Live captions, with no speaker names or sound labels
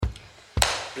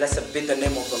Blessed be the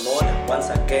name of the Lord. Once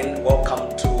again,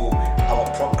 welcome to our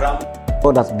program.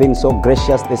 God has been so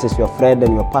gracious. This is your friend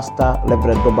and your pastor,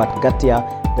 Reverend Robert Gatia,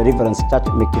 Deliverance Church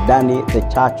Mikidani, the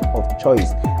church of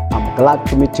choice. I'm glad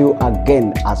to meet you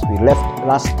again as we left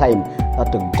last time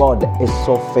that God is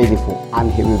so faithful and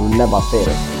He will never fail.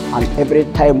 And every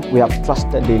time we have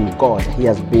trusted in God, He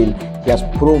has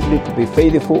proved to be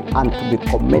faithful and to be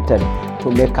committed to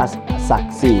make us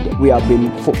succeed. We have been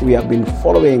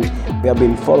following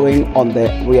on the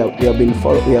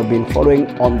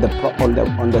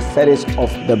series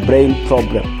of the brain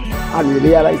problem, and we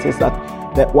realize is that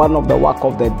one of the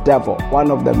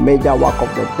major work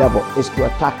of the devil is to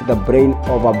attack the brain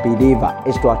of a believer,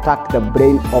 is to attack the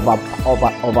brain of a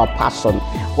person.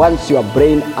 Once your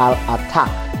brain are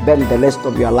attacked, then the rest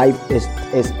of your life is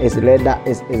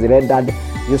rendered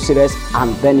useless,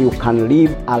 and then you can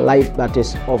live a life that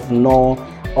is of no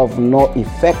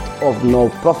effect, of no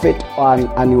profit,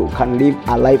 and you can live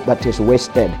a life that is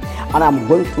wasted. And I'm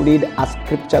going to read a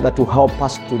scripture that will help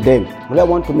us today. I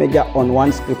want to major on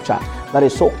one scripture that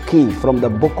is so key from the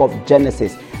book of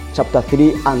Genesis chapter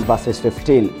 3 and verses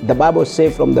 15. The Bible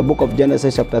says from the book of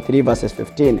Genesis chapter 3 verses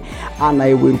 15, and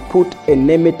I will put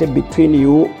enmity between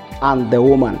you and the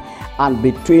woman, and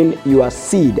between your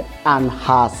seed and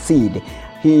her seed.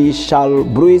 He shall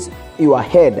bruise your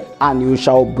head, and you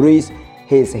shall bruise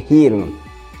his heel.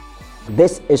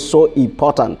 This is so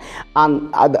important,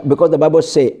 and because the Bible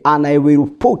says, and I will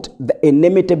put the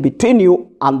enmity between you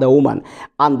and the woman,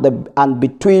 and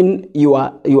between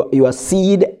your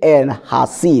seed and her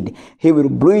seed. He will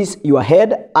bruise your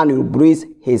head, and he will bruise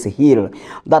his heel.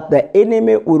 That the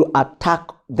enemy will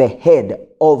attack the head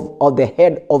of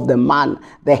the man,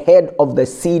 the head of the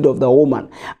seed of the woman,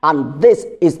 and this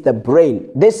is the brain.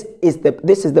 This is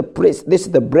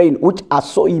the brain, which are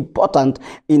so important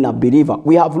in a believer.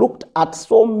 We have looked at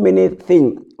so many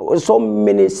things, so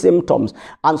many symptoms,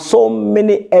 and so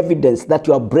many evidence that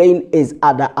your brain is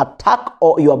under attack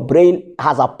or your brain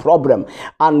has a problem.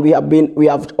 And we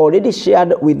have already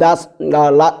shared with us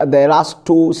the last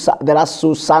two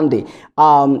Sunday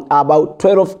about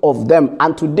 12 of them,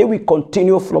 and today we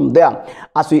continue from there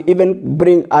as we even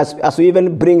bring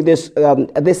this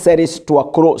series to a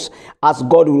close, as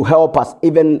God will help us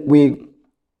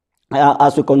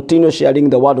as we continue sharing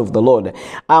the word of the Lord.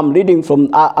 I'm reading from,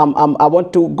 I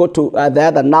want to go to the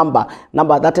other number,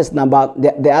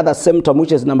 the other symptom,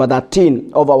 which is number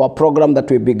 13 of our program that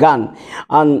we began.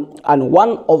 And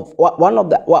one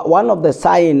of the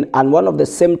sign and one of the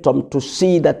symptoms to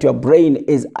see that your brain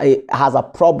has a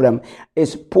problem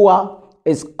is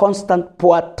constant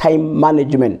poor time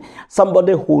management.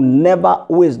 Somebody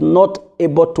who is not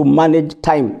able to manage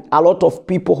time. A lot of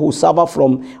people who suffer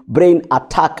from brain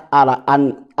attack are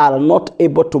not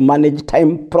able to manage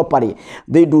time properly.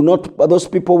 Those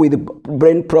people with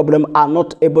brain problem are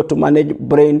not able to manage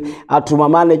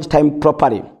time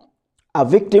properly. A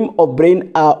victim of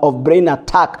brain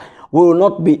attack will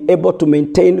not be able to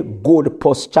maintain good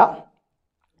posture,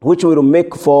 which will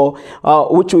make for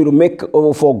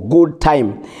good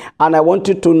time. And I want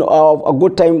you to know a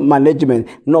good time management.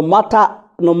 No matter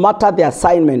the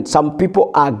assignment some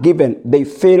people are given, they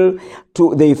fail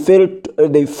due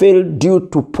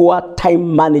to poor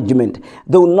time management.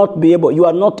 They will not be able. You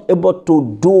are not able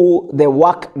to do the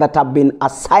work that have been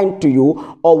assigned to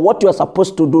you, or what you are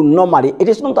supposed to do normally. It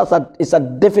is not it's a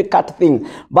difficult thing,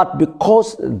 but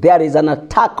because there is an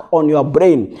attack on your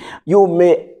brain, you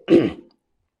may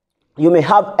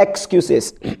have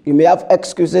excuses. You may have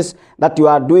excuses that you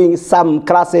are doing some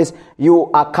classes,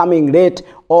 you are coming late,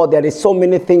 or there is so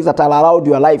many things that are allowed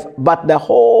your life. But the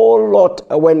whole lot,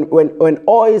 when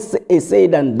all is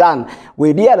said and done,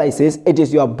 we realize it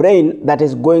is your brain that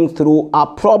is going through a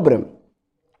problem.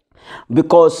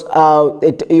 Because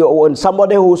when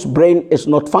somebody whose brain is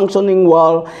not functioning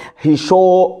well, he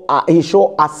show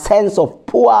a sense of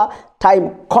poor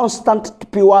time,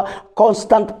 constant poor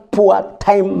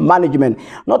time management.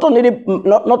 Not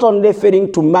only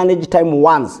failing to manage time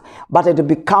once, but it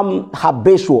become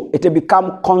habitual. It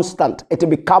become constant. It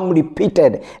become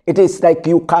repeated. It is like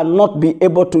you cannot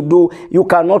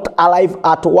arrive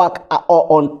at work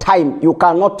on time. You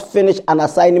cannot finish an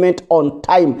assignment on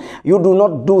time. You do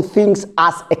not do things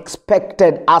as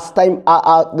expected,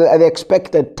 the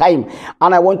expected time.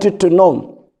 And I want you to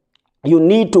know, you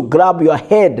need to grab your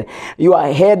head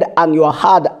and your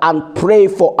heart and pray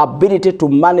for ability to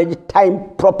manage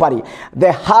time properly.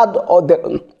 The heart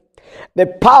The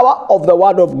power of the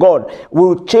word of God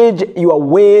will change your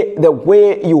way, the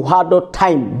way you handle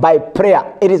time by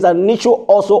prayer. It is an issue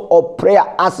also of prayer.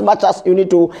 As much as as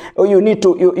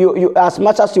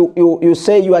much as you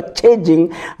say you are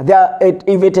changing,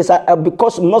 if it is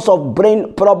because most of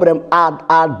brain problem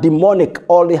are demonic,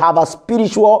 or they have a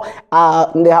spiritual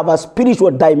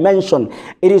dimension.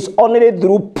 It is only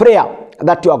through prayer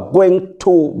that you are going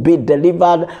to be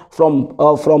delivered from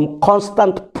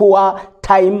constant poor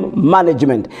time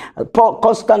management.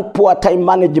 Constant poor time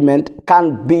management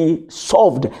can be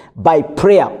solved by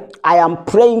prayer. I am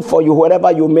praying for you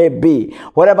wherever you may be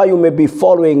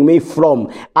following me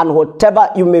from, and whatever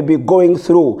you may be going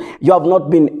through. You have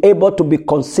not been able to be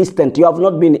consistent. You have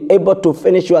not been able to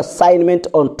finish your assignment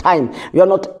on time. You are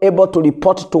not able to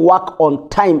report to work on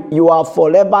time. You are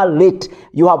forever late.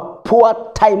 You have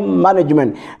poor time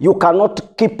management. You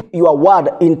cannot keep your word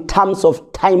in terms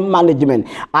of time management.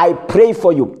 I pray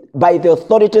for you by the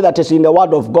authority that is in the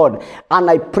word of God, and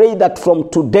I pray that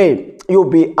from today you'll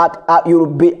be a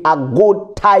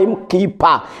good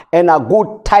timekeeper and a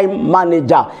good time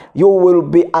manager. You will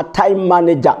be a time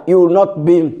manager. You will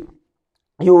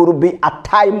be a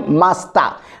time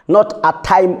master, not a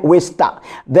time waster.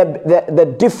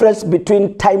 The difference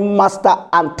between time master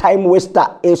and time waster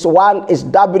is one is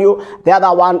W, the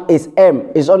other one is M.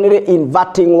 It's only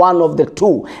inverting one of the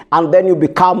two, and then you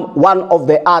become one of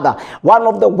the other. One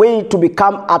of the way to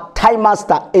become a time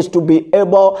master is to be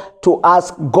able to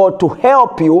ask God to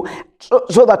help you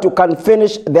so that you can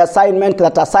finish the assignment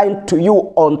that assigned to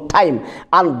you on time.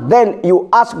 And then you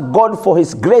ask God for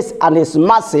his grace and his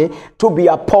mercy to be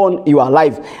upon your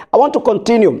life. I want to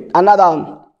continue.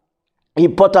 Another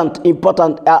important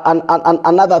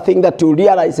another thing that you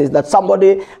realize is that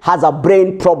somebody has a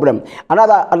brain problem.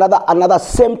 Another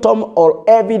symptom or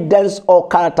evidence or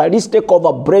characteristic of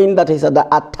a brain that is under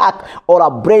attack, or a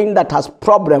brain that has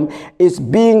problem, is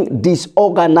being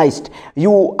disorganized.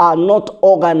 You are not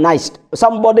organized.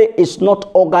 Somebody is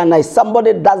not organized.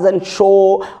 Somebody doesn't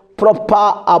show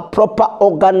proper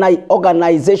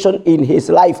organization in his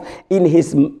life, in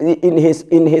his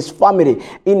family,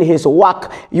 in his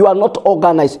work. You are not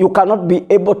organized. You cannot be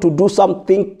able to do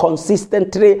something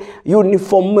consistently,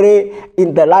 uniformly,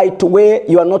 in the right way.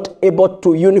 You are not able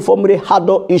to uniformly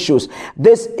handle issues.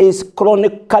 This is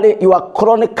you are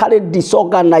chronically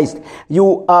disorganized.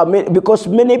 Because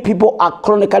many people are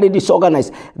chronically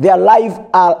disorganized. Their lives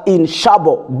are in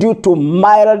trouble due to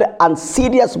mild and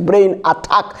serious brain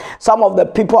attack. Some of the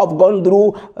people have gone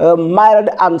through mild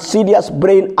and serious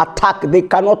brain attack. They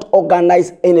cannot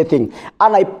organize anything.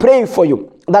 And I pray for you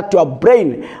that your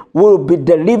brain will be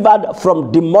delivered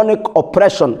from demonic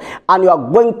oppression, and you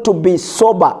are going to be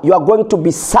sober. You are going to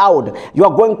be sound. You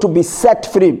are going to be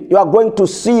set free. You are going to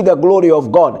see the glory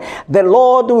of God. The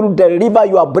Lord will deliver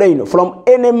your brain from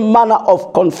any manner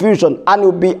of confusion, and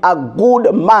will be a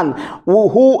good man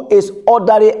who is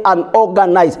orderly and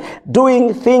organized,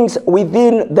 doing things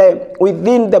within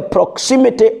the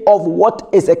proximity of what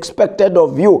is expected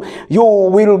of you. You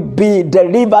will be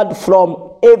delivered from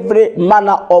every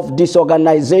manner of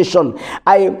disorganization.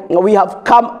 We have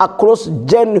come across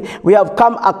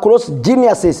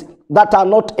geniuses that are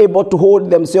not able to hold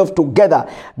themselves together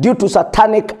due to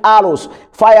satanic arrows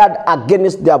fired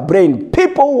against their brain.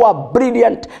 People who are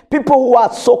brilliant, people who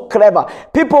are so clever,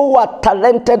 people who are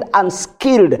talented and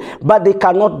skilled, but they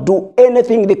cannot do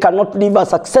anything. They cannot live a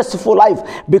successful life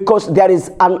because there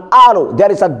is an arrow,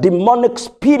 there is a demonic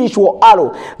spiritual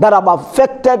arrow that have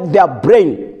affected their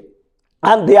brain.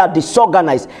 And they are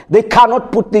disorganized. They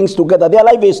cannot put things together. Their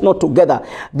life is not together.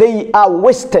 They are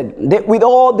wasted. With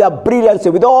all their brilliance,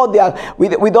 with all their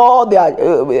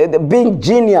being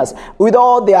genius, with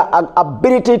all their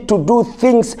ability to do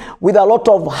things with a lot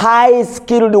of high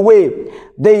skilled way,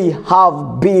 they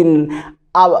have been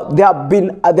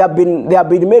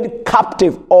made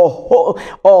captive, or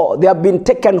they have been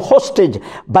taken hostage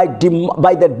by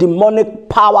the demonic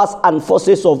powers and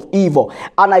forces of evil.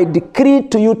 And I decree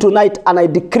to you tonight, and I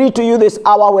decree to you this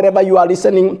hour, wherever you are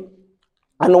listening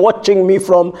and watching me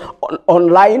from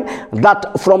online,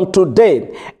 that from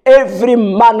today, every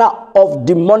manner of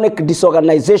demonic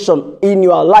disorganization in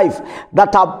your life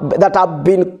that have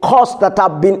been caused, that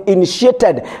have been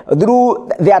initiated through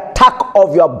the attack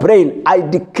of your brain, I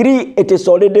decree it is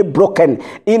already broken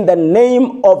in the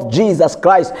name of Jesus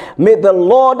Christ. May the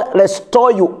Lord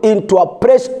restore you into a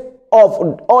place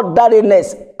of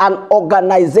orderliness and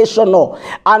organizational,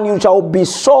 and you shall be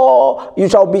so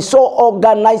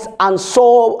organized and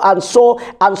so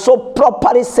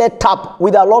properly set up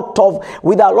with a lot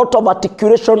of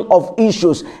articulation of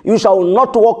issues. You shall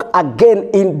not walk again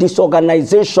in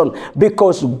disorganization,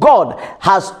 because God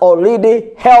has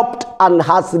already helped and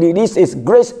has released his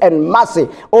grace and mercy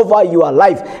over your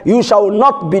life. You shall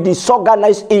not be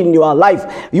disorganized in your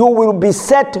life. You will be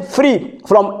set free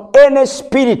from any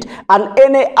spirit and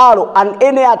any arrow and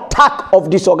any attack of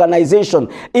disorganization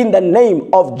in the name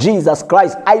of Jesus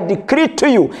Christ. I decree to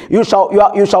you, you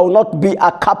shall not be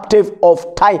a captive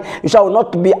of time. You shall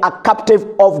not be a captive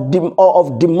of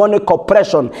demonic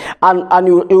oppression, and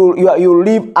you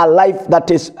live a life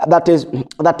that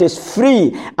is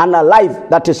free and a life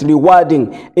that is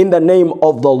rewarding in the name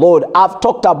of the Lord. I've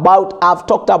talked about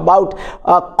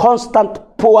constant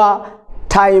poor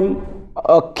time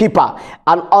keeper,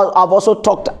 and I've also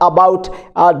talked about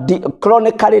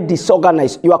chronically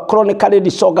disorganized. You are chronically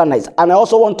disorganized, and I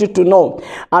also want you to know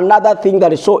another thing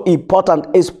that is so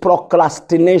important is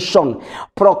procrastination.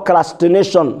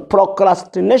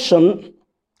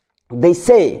 They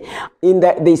say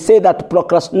that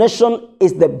procrastination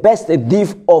is the best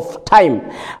thief of time.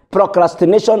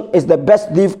 Procrastination is the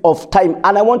best thief of time,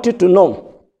 and I want you to know,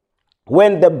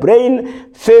 when the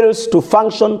brain fails to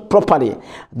function properly,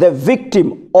 the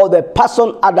victim or the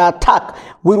person under attack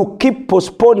will keep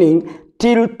postponing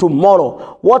till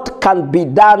tomorrow what can be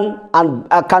done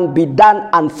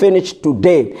and finished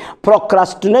today.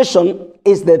 Procrastination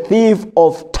is the thief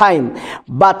of time,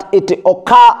 but it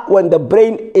occurs when the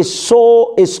brain is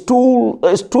too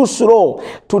slow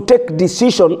to take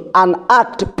decision and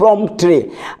act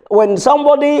promptly. When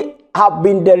somebody have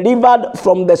been delivered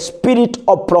from the spirit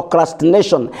of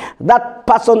procrastination, that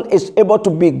person is able to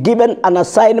be given an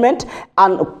assignment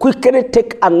and quickly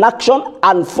take an action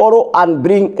and follow and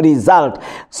bring result.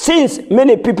 Since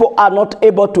many people are not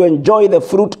able to enjoy the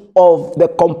fruit of the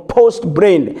composed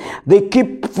brain, they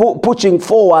keep pushing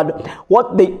forward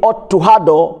what they ought to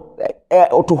handle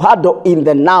in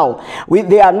the now.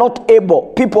 They are not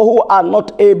able. People who are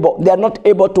not able, they are not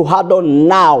able to handle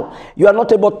now. You are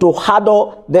not able to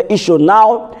handle the issue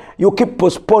now. You keep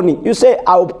postponing. You say,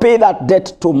 I will pay that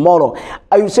debt tomorrow.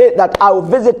 You say that I will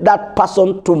visit that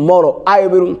person tomorrow. I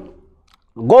will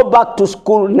go back to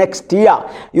school next year.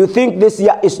 You think this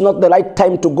year is not the right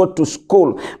time to go to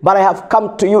school, but I have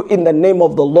come to you in the name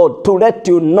of the Lord to let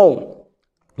you know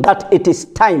that it is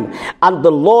time, and the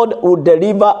Lord will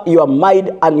deliver your mind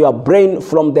and your brain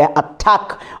from the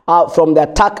attack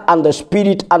and the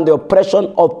spirit and the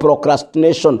oppression of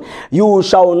procrastination. You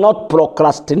shall not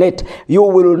procrastinate. You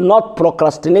will not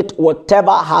procrastinate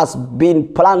whatever has been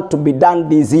planned to be done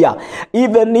this year.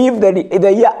 Even if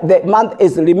the month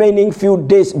is remaining few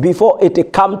days before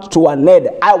it comes to an end,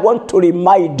 I want to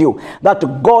remind you that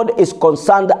God is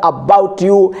concerned about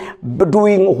you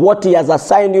doing what he has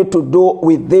assigned you to do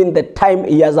within the time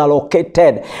he has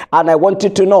allocated. And I want you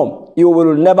to know, you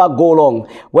will never go wrong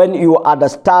when you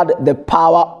understand the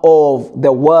power of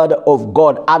the word of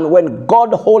God, and when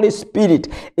God Holy Spirit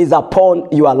is upon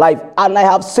your life. And I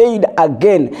have said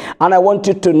again, and I want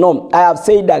you to know, I have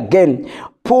said again,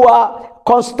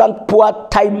 constant poor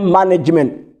time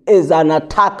management is an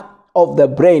attack of the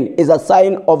brain, is a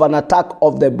sign of an attack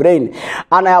of the brain.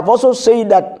 And I have also said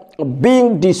that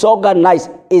being disorganized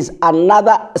is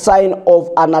another sign of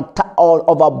an attack,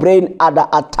 of a brain under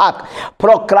attack.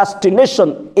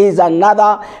 Procrastination is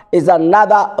another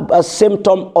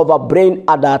symptom of a brain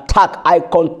under attack. I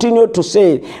continue to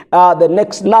say the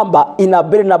next number,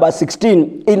 inability, number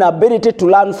 16, inability to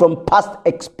learn from past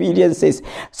experiences.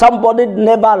 Somebody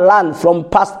never learn from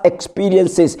past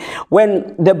experiences.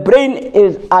 When the brain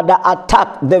is under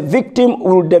attack, the victim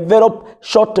will develop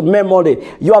short memory.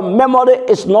 Your memory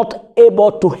is not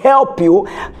able to help you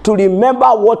to remember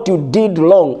what you did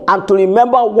wrong and to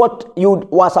remember what you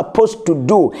were supposed to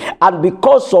do, and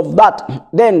because of that,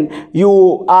 then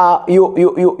you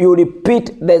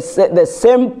repeat the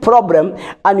same problem,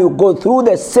 and you go through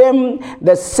the same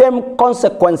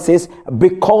consequences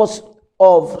because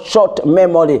of short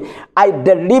memory. I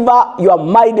deliver your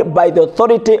mind by the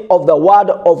authority of the word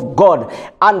of God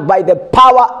and by the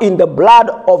power in the blood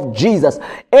of Jesus.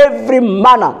 Every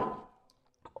manner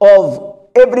of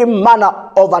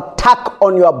attack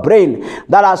on your brain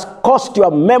that has caused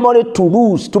your memory to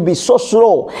lose, to be so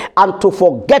slow, and to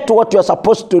forget what you're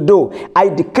supposed to do, I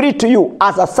decree to you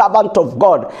as a servant of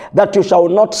God that you shall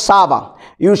not suffer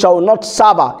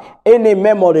any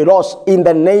memory loss in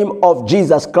the name of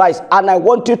Jesus Christ. And I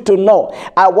want you to know,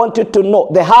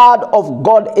 the hand of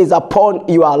God is upon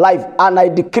your life. And I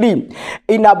decree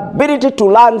inability to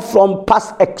learn from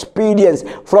past experience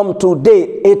from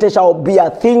today, it shall be a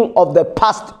thing of the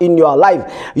past in your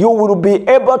life. You will be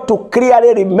able to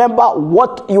clearly remember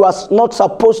what you are not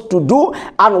supposed to do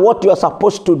and what you are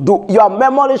supposed to do. Your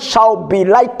memory shall be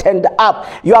lightened up.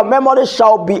 Your memory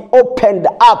shall be opened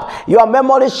up. Your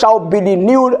memory shall be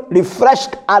renewed,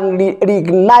 refreshed, and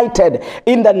reignited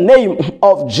in the name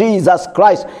of Jesus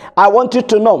Christ. I want you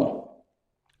to know,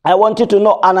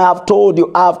 and I have told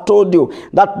you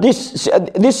that this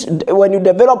when you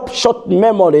develop short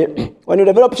memory,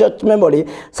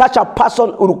 such a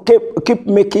person will keep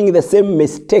making the same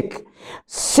mistake,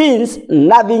 since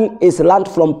nothing is learned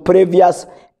from previous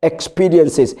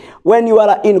experiences. When you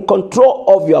are in control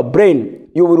of your brain,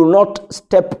 you will not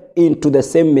step into the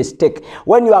same mistake.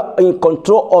 When you are in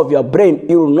control of your brain,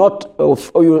 you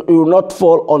will not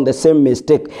fall on the same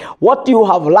mistake. What you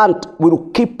have learned will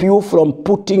keep you from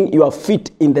putting your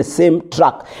feet in the same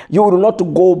track. You will not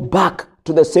go back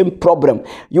to the same problem.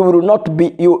 You will not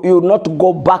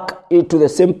go back into the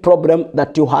same problem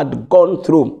that you had gone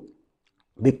through,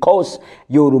 because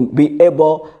you will be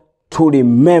able to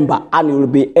remember, and you will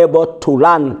be able to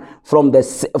learn from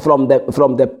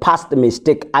the past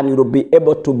mistake, and you will be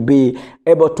able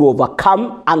to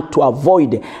overcome and to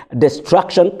avoid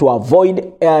destruction, to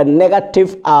avoid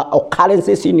negative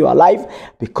occurrences in your life,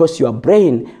 because your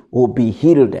brain will be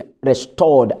healed,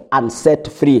 restored, and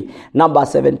set free. Number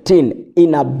 17,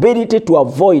 inability to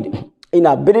avoid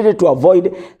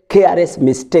careless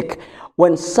mistake.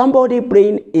 When somebody's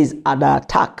brain is under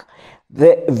attack,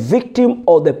 the victim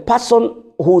or the person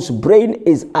whose brain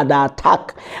is under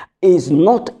attack is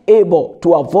not able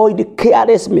to avoid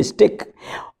careless mistake.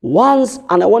 And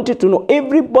I want you to know,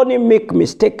 everybody make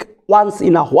mistake once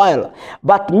in a while,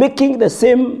 but making the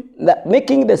same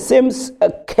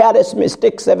careless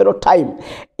mistake several times,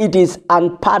 it is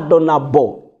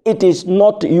unpardonable. It is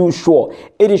not usual.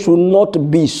 It should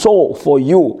not be so for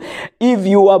you. If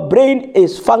your brain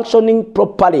is functioning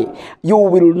properly, you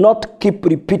will not keep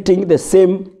repeating the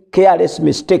same careless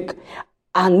mistake.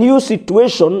 A new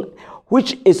situation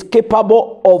which is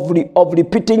capable of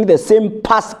repeating the same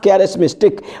past careless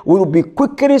mistake will be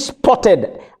quickly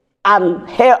spotted and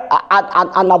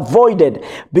avoided,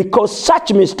 because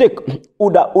such mistake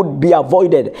would be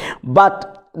avoided.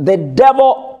 But the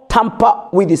devil tamper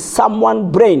with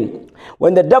someone's brain.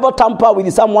 When the devil tamper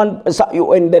with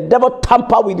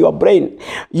your brain,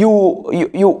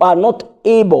 you are not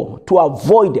able to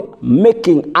avoid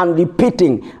making and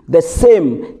repeating the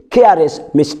same careless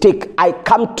mistake. I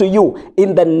come to you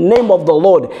in the name of the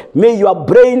Lord. May your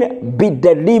brain be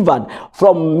delivered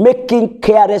from making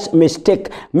careless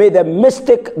mistake. May the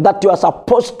mistake that you are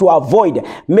supposed to avoid,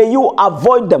 may you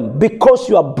avoid them, because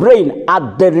your brain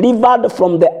are delivered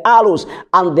from the arrows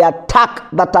and the attack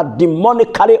that are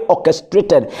demonically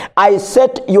orchestrated. I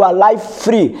set your life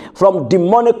free from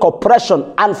demonic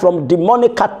oppression and from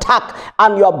demonic attack,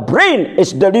 and your brain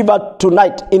is delivered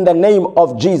tonight in the name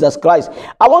of Jesus Christ.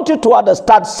 I want you to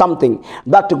understand something,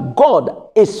 that God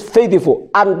is faithful,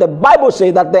 and the Bible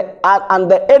says that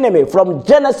the enemy, from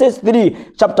Genesis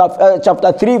 3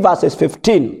 chapter 3 verses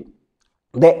 15,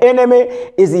 the enemy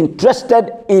is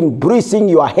interested in bruising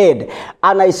your head.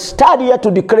 And I stand here to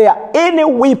declare, any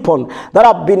weapon that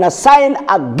have been assigned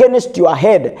against your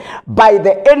head by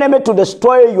the enemy to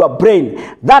destroy your brain,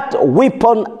 that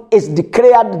weapon is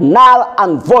declared null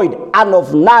and void and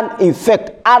of none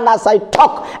effect. And as I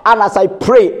talk, and as I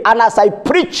pray, and as I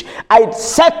preach, I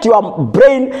set your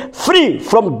brain free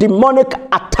from demonic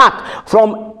attack,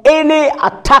 from any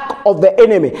attack of the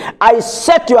enemy. I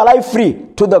set your life free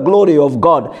to the glory of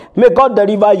God. May God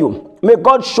deliver you. May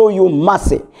God show you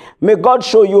mercy. May God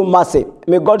show you mercy.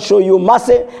 May God show you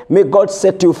mercy. May God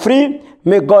set you free.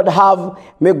 May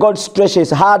God stretch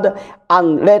his hand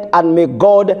and may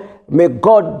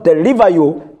God deliver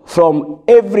you from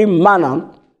every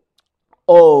manner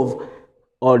of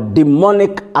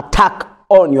demonic attack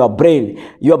on your brain.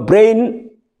 Your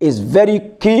brain is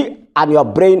very key, and your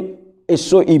brain is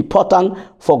so important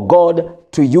for God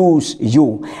to use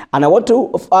you. And I want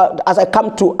to, as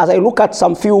I look at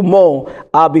some few more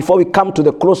before we come to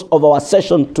the close of our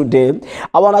session today,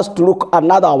 I want us to look at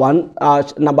another one,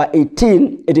 number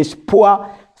 18. It is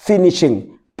poor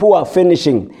finishing. Poor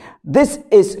finishing. This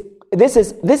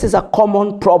is a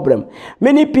common problem.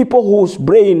 Many people whose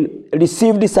brain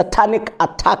received satanic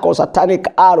attack or satanic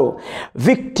arrow,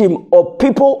 victim of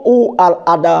people who are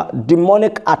under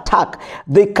demonic attack,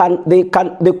 they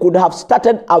could have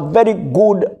started a very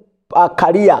good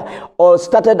career or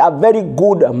started a very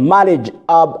good marriage,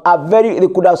 they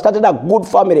could have started a good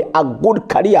family, a good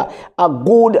career, a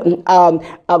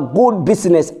good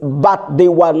business, but they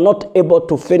were not able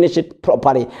to finish it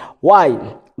properly.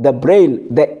 Why? The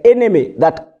brain, the enemy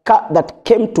that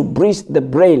came to breach the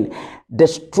brain,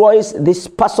 destroys this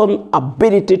person's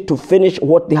ability to finish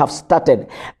what they have started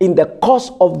in the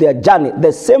course of their journey.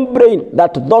 The same brain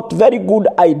that thought very good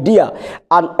idea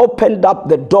and opened up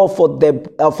the door for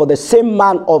the same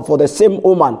man or for the same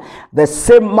woman, the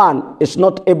same man is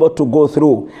not able to go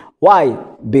through. Why?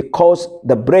 Because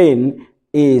the brain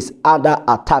is under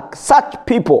attack. Such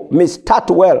people may start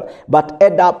well but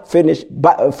end up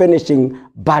finishing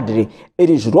badly. It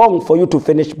is wrong for you to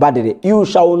finish badly. You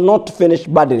shall not finish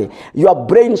badly. Your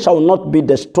brain shall not be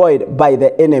destroyed by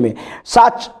the enemy.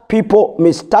 Such people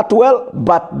may start well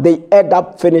but they end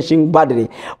up finishing badly.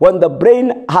 When the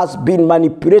brain has been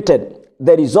manipulated,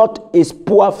 the result is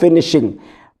poor finishing.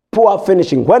 Poor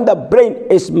finishing. When the brain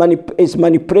is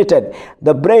manipulated,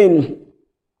 the brain,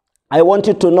 I want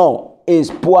you to know,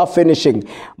 is poor finishing.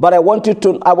 But I want you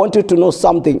to know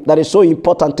something that is so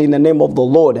important in the name of the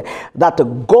Lord, that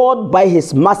God, by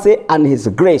his mercy and his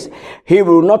grace, he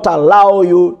will not allow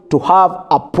you to have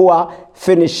a poor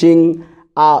finishing.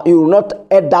 You will not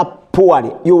end up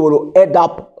poorly. You will end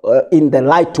up in the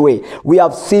right way. We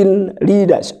have seen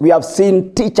leaders, we have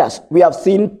seen teachers, we have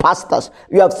seen pastors,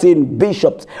 we have seen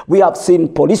bishops, we have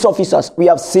seen police officers, we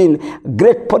have seen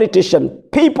great politicians,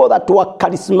 people that were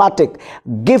charismatic,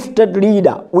 gifted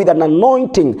leader with an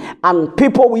anointing, and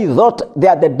people we thought they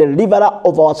are the deliverer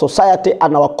of our society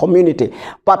and our community.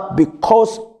 But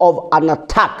because of an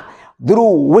attack,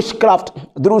 through witchcraft,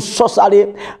 through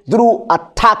sorcery, through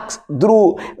attacks,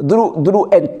 through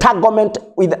entanglement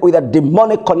with a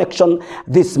demonic connection,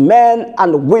 these men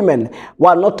and women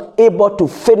were not able to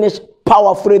finish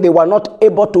powerfully. They were not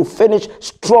able to finish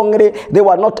strongly. They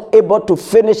were not able to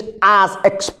finish as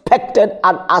expected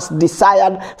and as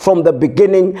desired from the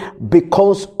beginning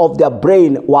because of their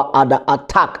brain were under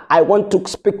attack. I want to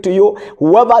speak to you,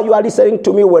 whoever you are listening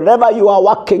to me, wherever you are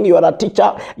working, you are a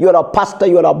teacher, you are a pastor,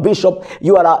 you are a bishop,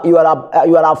 you are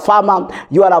a farmer,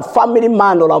 you are a family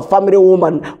man or a family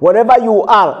woman, wherever you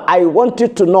are, I want you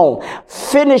to know,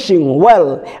 finishing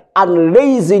well and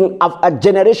raising a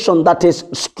generation that is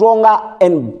stronger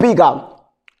and bigger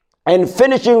and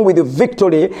finishing with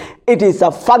victory, it is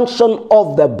a function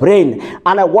of the brain.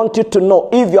 And I want you to know,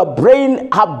 if your brain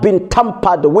have been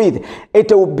tampered with,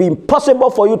 it will be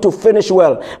impossible for you to finish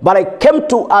well. But I came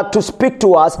to speak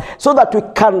to us so that we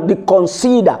can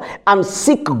reconsider and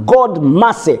seek God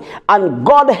mercy, and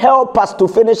God help us to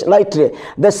finish rightly.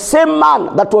 The same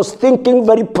man that was thinking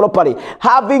very properly,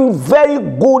 having very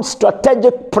good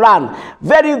strategic plan,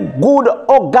 very good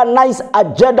organized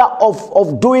agenda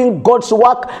of doing God's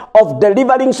work, of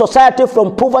delivering society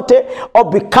from poverty, of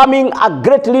becoming a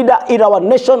great leader in our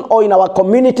nation or in our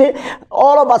community,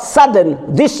 all of a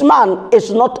sudden this man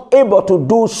is not able to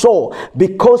do so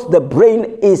because the brain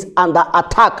is under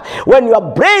attack. When your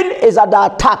brain is under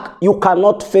attack, you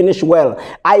cannot finish well.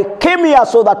 I came here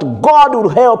so that God will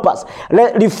help us,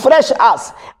 refresh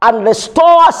us and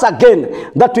restore us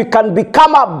again, that we can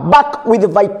become back with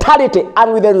vitality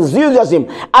and with enthusiasm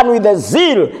and with a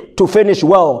zeal to finish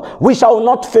well. We shall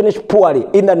not finish poorly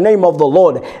in the name of the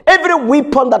Lord. Every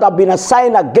weapon that have been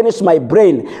assigned against my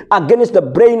brain, against the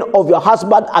brain of your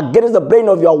husband, against the brain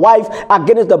of your wife,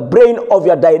 against the brain of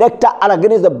your director, and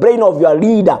against the brain of your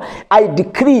leader, I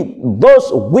decree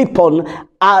those weapons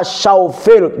shall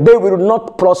fail. They will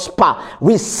not prosper.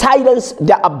 We silence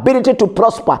their ability to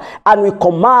prosper, and we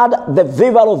command the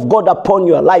favor of God upon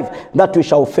your life, that we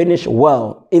shall finish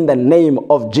well in the name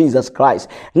of Jesus Christ.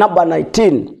 Number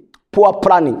 19, poor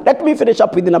planning. Let me finish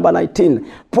up with number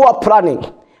 19. Poor planning.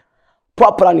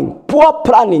 Poor planning. Poor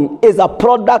planning is a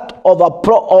product of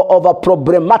a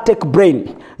problematic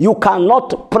brain. You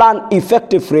cannot plan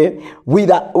effectively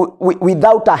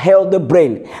without a healthy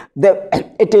brain.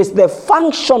 It is the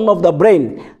function of the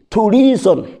brain to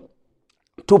reason,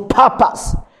 to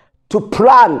purpose, to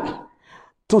plan,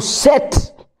 to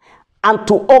set, and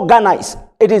to organize.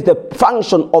 It is the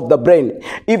function of the brain.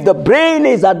 If the brain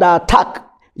is under attack,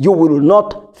 you will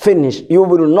not finish. You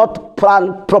will not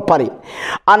plan properly.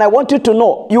 And I want you to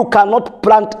know, you cannot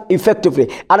plan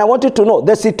effectively. And I want you to know,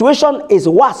 the situation is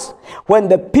worse when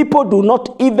the people do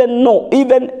not even know,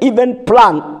 even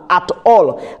plan at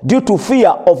all, due to fear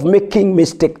of making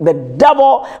mistake. The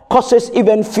devil causes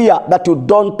even fear that you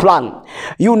don't plan.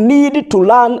 You need to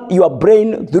learn your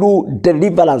brain through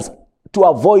deliverance to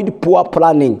avoid poor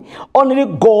planning. Only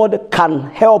God can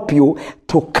help you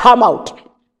to come out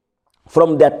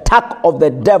from the attack of the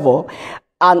devil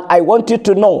And I want you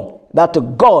to know that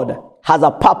God has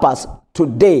a purpose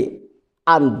today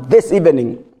and this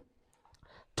evening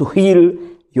to heal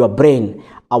your brain.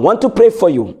 I want to pray for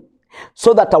you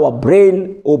so that our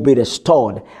brain will be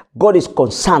restored. God is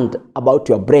concerned about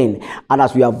your brain. And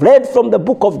as we have read from the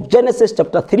book of Genesis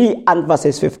chapter 3 and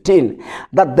verses 15,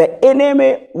 that the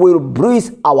enemy will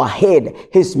bruise our head.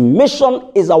 His mission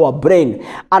is our brain.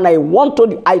 And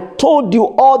I told you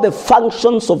all the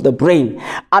functions of the brain.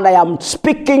 And I am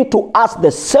speaking to us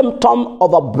the symptom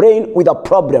of a brain with a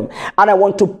problem. And I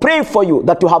want to pray for you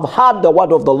that you have heard the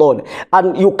word of the Lord.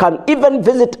 And you can even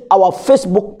visit our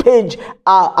Facebook page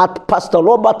at Pastor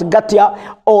Robert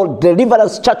Gatia or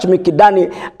Deliverance Church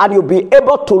Mikidani, and you'll be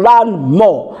able to learn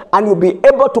more, and you'll be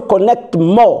able to connect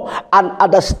more and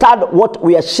understand what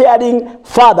we are sharing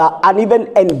further, and even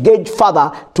engage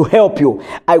further to help you.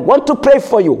 I want to pray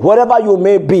for you wherever you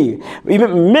may be.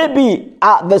 Maybe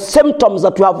the symptoms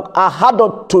that you have had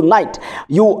tonight,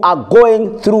 you are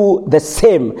going through the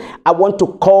same. I want to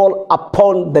call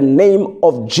upon the name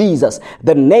of Jesus,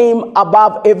 the name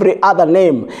above every other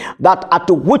name, that at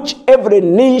which every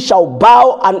knee shall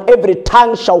bow and every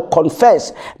tongue shall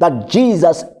confess that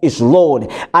Jesus is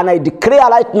Lord. And I declare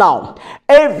right now,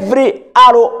 every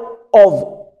arrow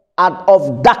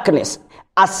of darkness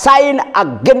assigned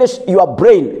against your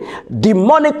brain,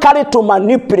 demonically to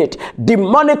manipulate,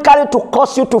 demonically to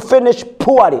cause you to finish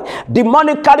poorly,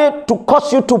 demonically to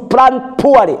cause you to plan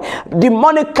poorly,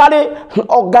 demonically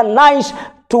organized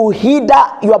to hinder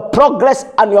your progress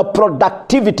and your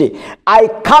productivity. I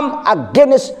come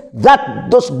against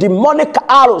those demonic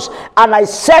arrows and I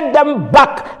send them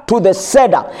back to the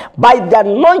sender. By the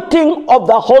anointing of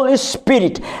the Holy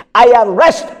Spirit, I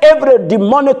arrest every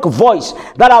demonic voice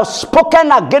that has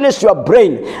spoken against your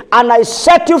brain, and I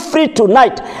set you free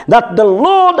tonight that the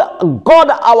Lord God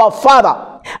our Father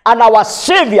and our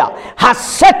Savior has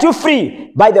set you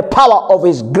free by the power of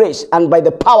His grace and by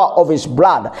the power of His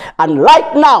blood. And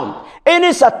right now,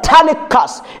 any satanic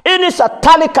curse, any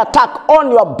satanic attack on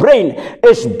your brain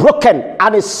is broken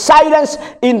and is silenced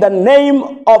in the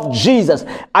name of Jesus.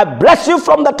 I bless you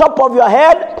from the top of your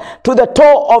head to the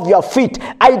toe of your feet.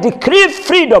 I decree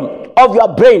freedom of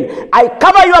your brain. I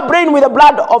cover your brain with the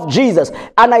blood of Jesus,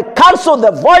 and I cancel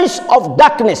the voice of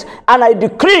darkness, and I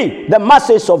decree the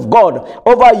mercies of God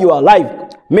over your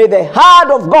life. May the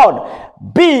hand of God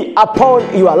be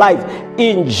upon your life.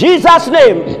 In Jesus'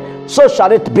 name, so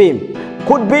shall it be.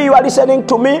 Could be you are listening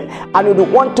to me and you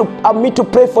want me to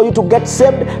pray for you to get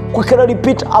saved. Quickly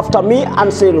repeat after me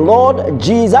and say, Lord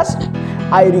Jesus,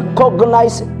 I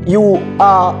recognize you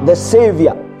are the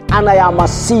Savior and I am a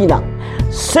sinner.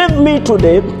 Save me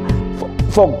today.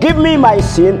 Forgive me my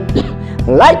sin.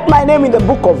 Write my name in the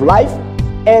book of life.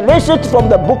 Erase it from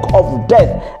the book of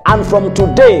death. And from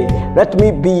today, let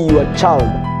me be your child.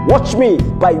 Watch me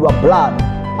by your blood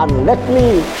and let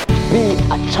me be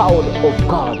a child of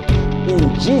God.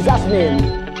 In Jesus' name,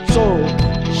 so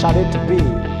shall it be.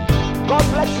 God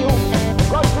bless you.